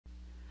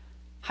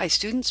Hi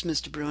students,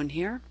 Mr. Bruin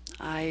here.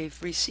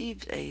 I've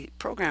received a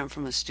program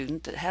from a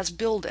student that has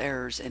build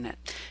errors in it,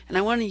 and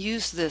I want to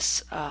use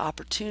this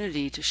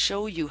opportunity to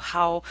show you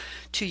how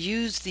to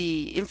use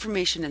the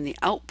information in the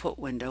output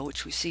window,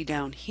 which we see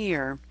down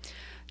here,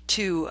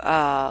 to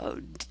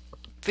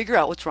figure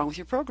out what's wrong with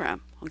your program.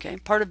 Okay,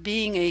 part of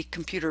being a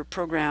computer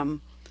programmer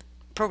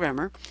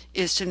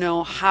is to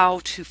know how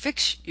to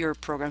fix your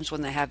programs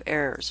when they have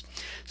errors.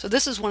 So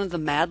this is one of the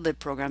Mad Lib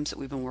programs that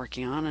we've been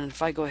working on, and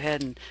if I go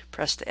ahead and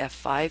press the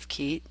F5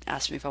 key, it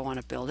asks me if I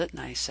want to build it, and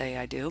I say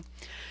I do.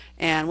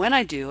 And when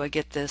I do, I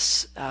get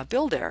this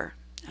build error.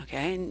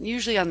 Okay, and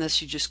usually on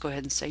this you just go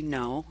ahead and say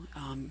no.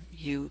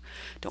 You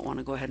don't want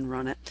to go ahead and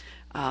run it.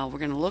 We're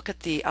going to look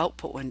at the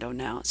output window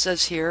now. It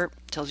says here,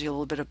 tells you a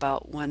little bit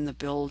about when the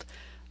build,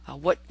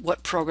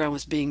 what program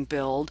was being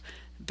built,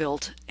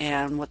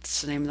 and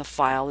what's the name of the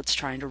file it's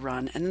trying to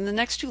run. And then the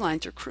next two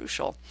lines are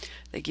crucial.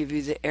 They give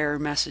you the error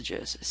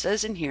messages. It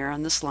says in here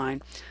on this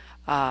line,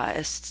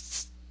 a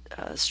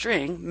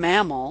string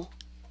mammal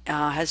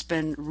has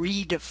been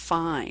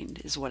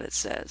redefined is what it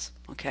says.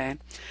 Okay,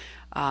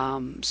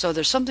 so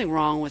there's something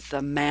wrong with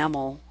the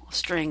mammal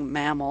string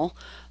mammal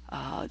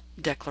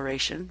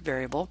declaration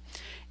variable.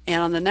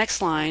 And on the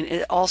next line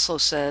it also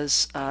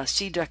says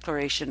C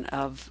declaration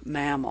of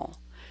mammal,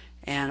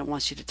 and it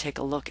wants you to take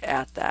a look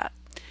at that.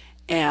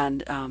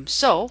 And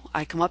so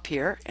I come up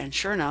here, and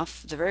sure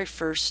enough, the very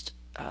first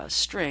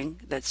string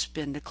that's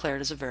been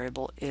declared as a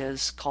variable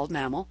is called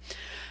mammal.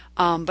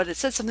 But it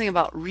said something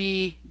about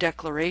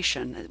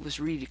redeclaration. It was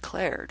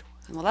redeclared.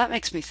 Well, that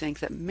makes me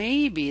think that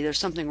maybe there's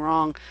something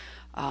wrong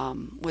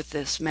with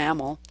this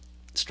mammal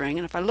string.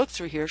 And if I look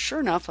through here, sure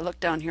enough, I look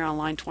down here on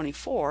line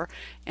 24,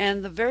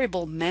 and the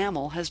variable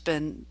mammal has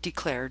been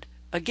declared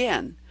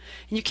again.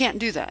 And you can't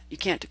do that. You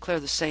can't declare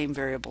the same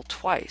variable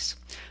twice.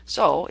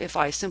 So if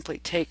I simply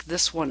take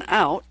this one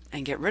out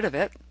and get rid of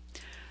it,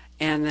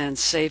 and then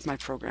save my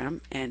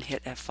program and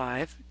hit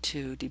F5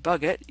 to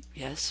debug it,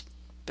 yes,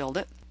 build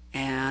it,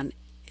 and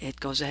it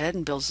goes ahead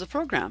and builds the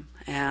program.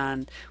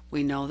 And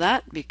we know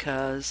that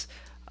because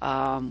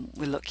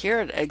we look here,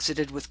 it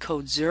exited with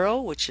code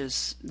 0, which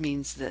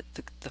means that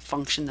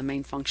the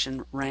main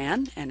function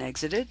ran and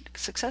exited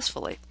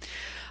successfully.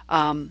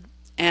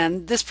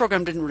 And this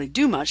program didn't really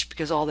do much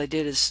because all they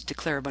did is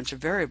declare a bunch of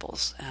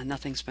variables and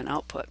nothing's been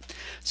output.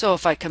 So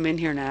if I come in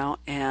here now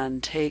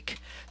and take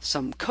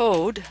some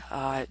code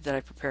that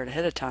I prepared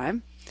ahead of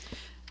time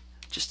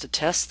just to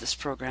test this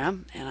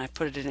program, and I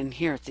put it in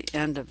here at the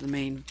end of the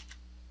main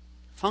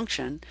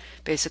function,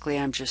 basically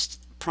I'm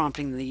just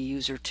prompting the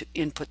user to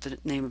input the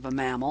name of a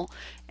mammal,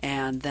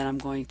 and then I'm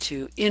going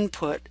to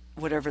input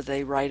whatever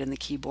they write in the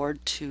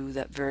keyboard to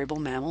that variable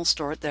mammal,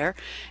 store it there,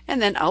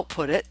 and then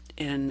output it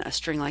in a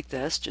string like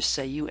this. Just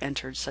say you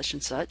entered such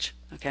and such.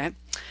 Okay,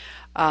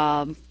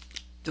 then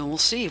we'll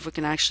see if we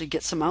can actually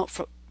get some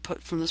output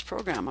from this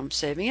program. I'm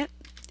saving it,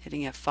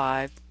 hitting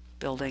F5,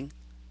 building,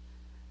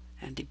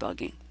 and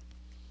debugging.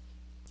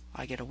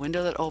 I get a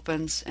window that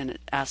opens and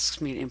it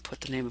asks me to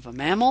input the name of a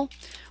mammal.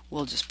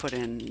 We'll just put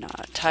in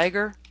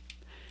tiger,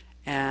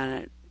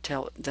 and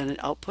then it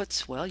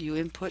outputs, well, you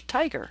input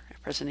tiger. I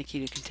press any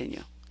key to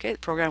continue. Okay, the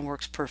program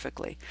works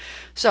perfectly.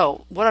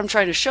 So what I'm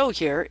trying to show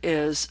here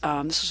is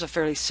this was a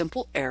fairly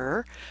simple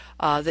error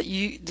that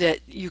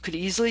you could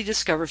easily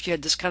discover if you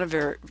had this kind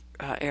of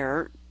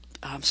error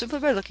simply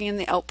by looking in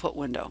the output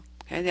window.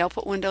 Okay, the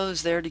output window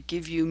is there to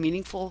give you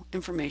meaningful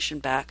information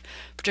back,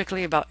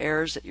 particularly about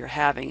errors that you're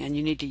having, and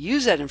you need to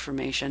use that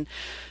information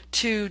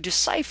to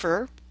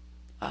decipher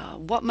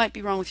what might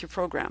be wrong with your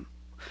program.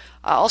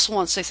 I also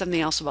want to say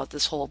something else about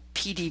this whole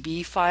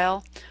PDB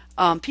file.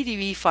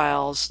 PDB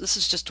files, this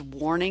is just a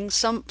warning.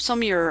 Some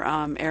of your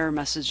error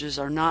messages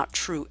are not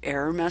true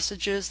error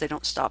messages. They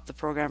don't stop the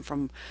program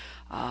from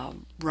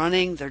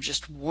running. They're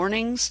just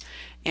warnings.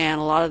 And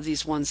a lot of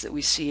these ones that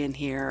we see in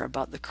here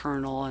about the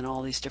kernel and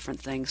all these different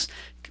things,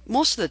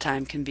 most of the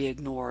time can be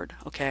ignored.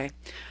 Okay.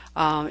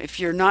 If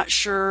you're not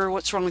sure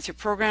what's wrong with your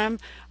program,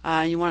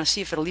 you want to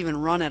see if it'll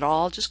even run at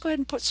all, just go ahead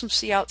and put some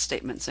cout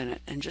statements in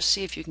it and just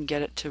see if you can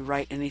get it to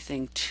write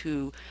anything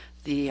to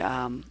the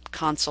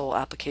console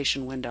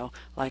application window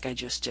like I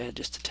just did,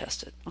 just to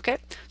test it. Okay,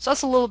 so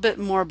that's a little bit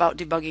more about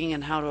debugging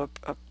and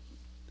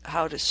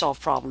how to solve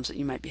problems that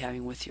you might be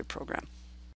having with your program.